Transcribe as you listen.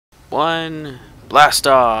1, blast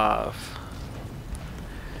off.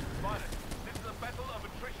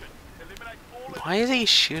 Why is he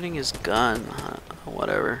shooting his gun?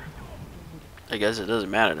 Whatever. I guess it doesn't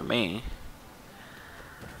matter to me.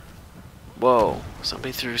 Whoa,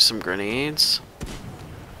 somebody threw some grenades.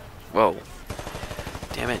 Whoa.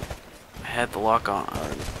 Damn it. I had the lock on.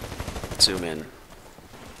 Zoom in.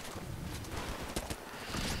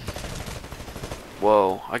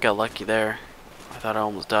 Whoa, I got lucky there. I thought I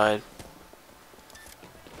almost died.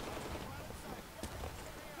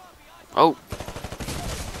 Oh.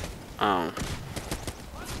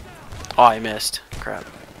 Oh, I missed. Crap.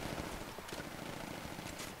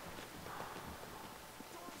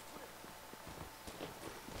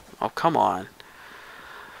 Oh, come on.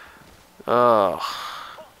 Ugh.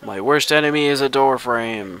 My worst enemy is a door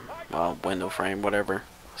frame. Well, window frame, whatever.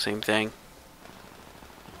 Same thing.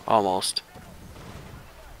 Almost.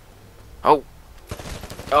 Oh.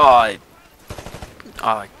 Oh,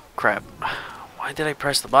 oh, crap. Why did I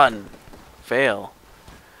press the button? Fail.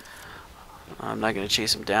 I'm not going to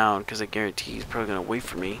chase him down because I guarantee he's probably going to wait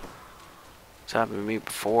for me. It's happened to me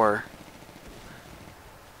before.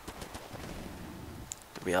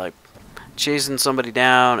 To be like chasing somebody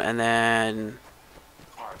down and then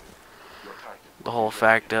the whole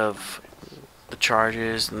fact of the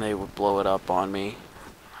charges and they would blow it up on me.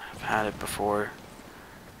 I've had it before.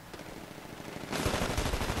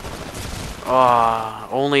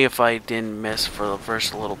 Only if I didn't miss for the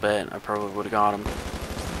first little bit, I probably would have got him.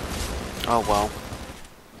 Oh well.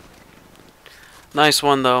 Nice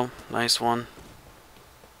one though. Nice one.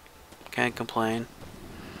 Can't complain.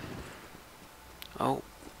 Oh.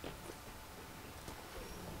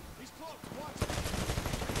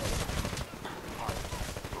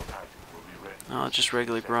 Oh, just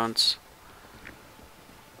regular grunts.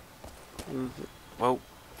 Whoa.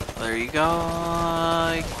 There you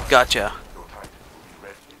go. Gotcha.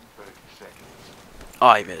 Oh,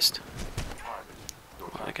 I missed.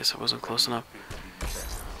 Well, I guess I wasn't close enough.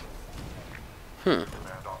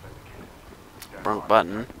 Wrong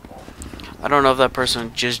button. I don't know if that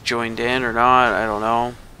person just joined in or not. I don't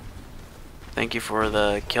know. Thank you for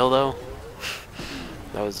the kill though.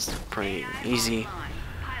 That was pretty easy.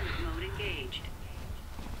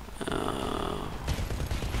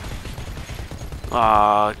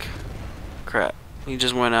 Ah, crap. He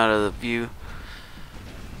just went out of the view.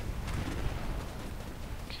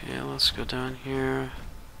 Okay, let's go down here.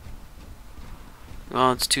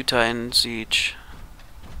 Oh, it's 2 Titans each.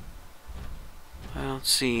 I don't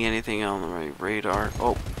see anything on my radar.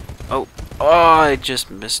 Oh, oh, oh, I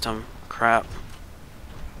just missed him. Crap.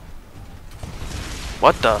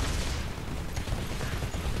 What the?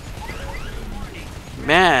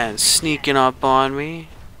 Man, sneaking up on me.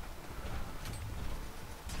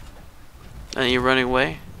 And you're running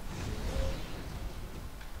away?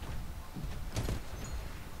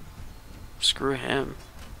 Screw him.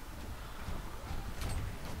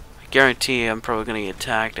 I guarantee I'm probably gonna get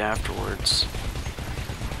attacked afterwards.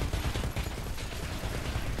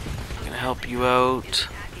 I'm gonna help you out.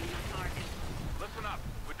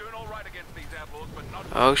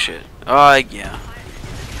 Oh shit. Oh yeah.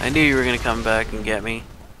 I knew you were gonna come back and get me.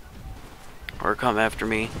 Or come after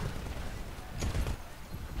me.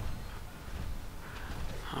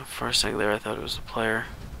 For a second there I thought it was a player.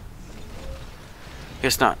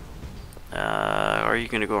 Guess not. Are you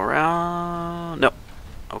gonna go around? No.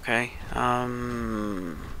 Okay.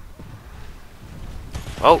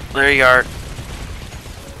 Oh, there you are.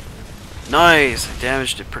 Nice. I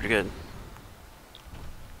damaged it pretty good.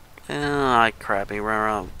 Crap. He ran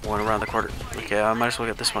around the corner. Okay, I might as well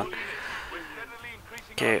get this one.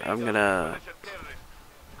 Okay, I'm gonna.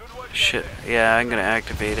 Shit. Yeah, I'm gonna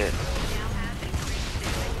activate it.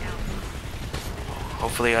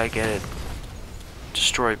 Hopefully, I get it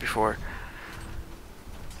destroyed before.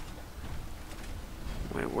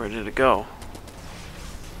 Wait, where did it go?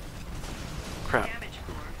 Crap.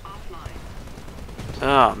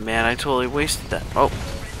 Oh man, I totally wasted that. Oh.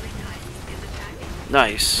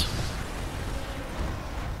 Nice.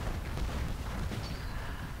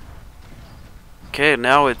 Okay,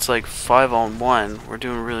 now it's like 5-on-1. We're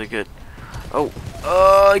doing really good. Oh.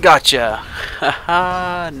 Oh, I gotcha.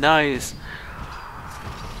 Haha, nice.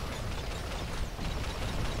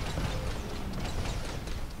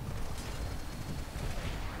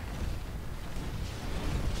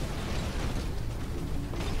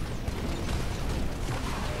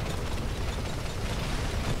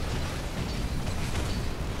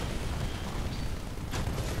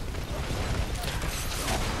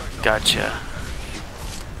 Gotcha.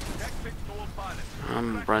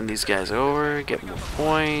 I'm gonna run these guys over, get more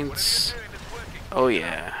points. Oh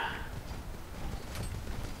yeah.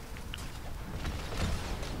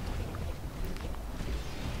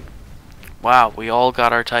 Wow, we all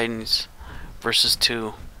got our Titans versus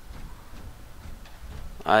 2.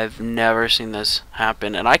 I've never seen this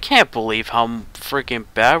happen, and I can't believe how freaking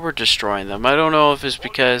bad we're destroying them. I don't know if it's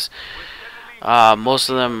because most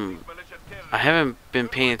of them, I haven't been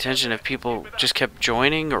paying attention if people just kept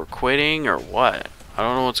joining or quitting or what. I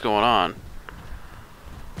don't know what's going on,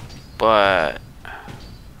 but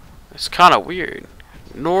it's kind of weird.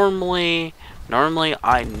 Normally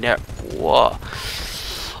I never. Whoa.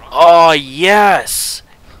 Oh yes,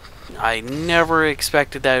 I never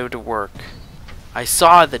expected that to work. I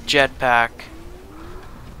saw the jetpack.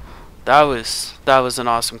 That was an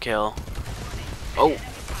awesome kill. Oh,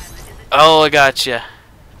 I gotcha.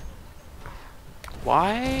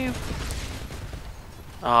 Why?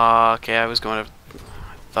 Okay, I was going to.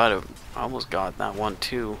 I thought it almost got that one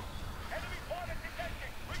too.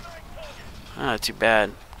 Ah, too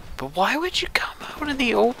bad. But why would you come out in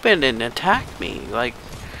the open and attack me? Like,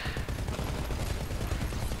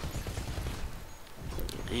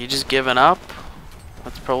 are you just giving up?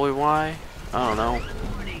 That's probably why. I don't know.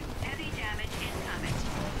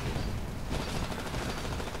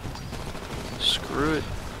 Screw it.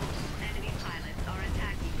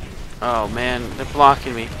 Oh man, they're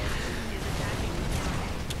blocking me.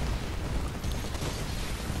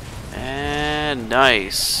 And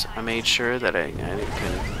nice. I made sure that I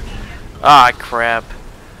couldn't. Ah, crap.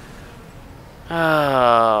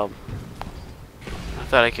 I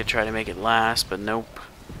thought I could try to make it last, but nope.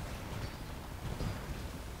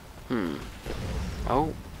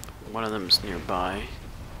 Oh, one of them's nearby.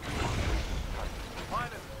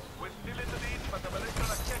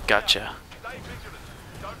 Gotcha.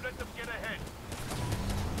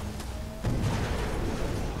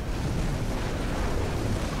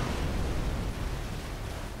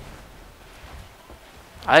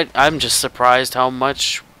 I'm just surprised how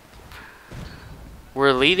much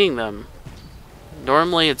we're leading them.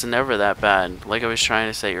 Normally it's never that bad, like I was trying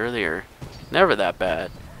to say earlier. Never that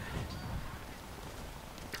bad.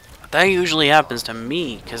 That usually happens to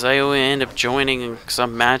me, because I always end up joining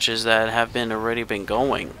some matches that have already been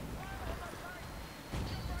going.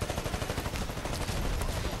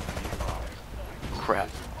 Crap.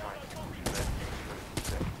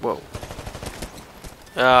 Whoa.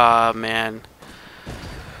 Ah, man.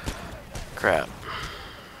 Crap.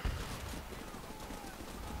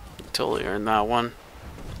 Totally earned that one.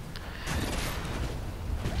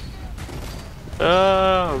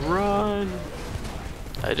 Run!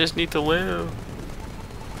 I just need to live.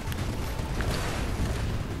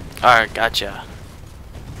 Alright, gotcha.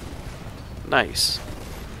 Nice.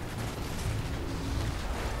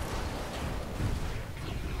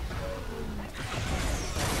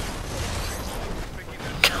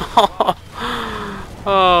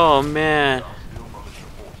 Oh man.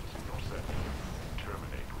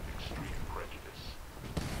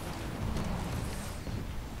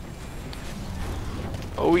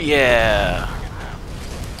 Oh yeah.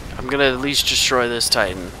 I'm gonna at least destroy this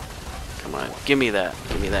Titan. Come on, give me that.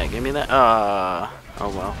 Give me that. Give me that. Oh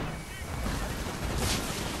well.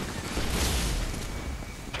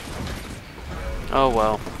 Oh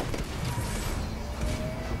well.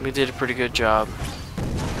 We did a pretty good job.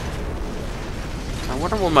 I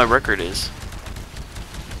wonder what my record is.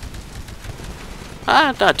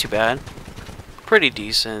 Not too bad. Pretty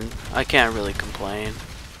decent. I can't really complain.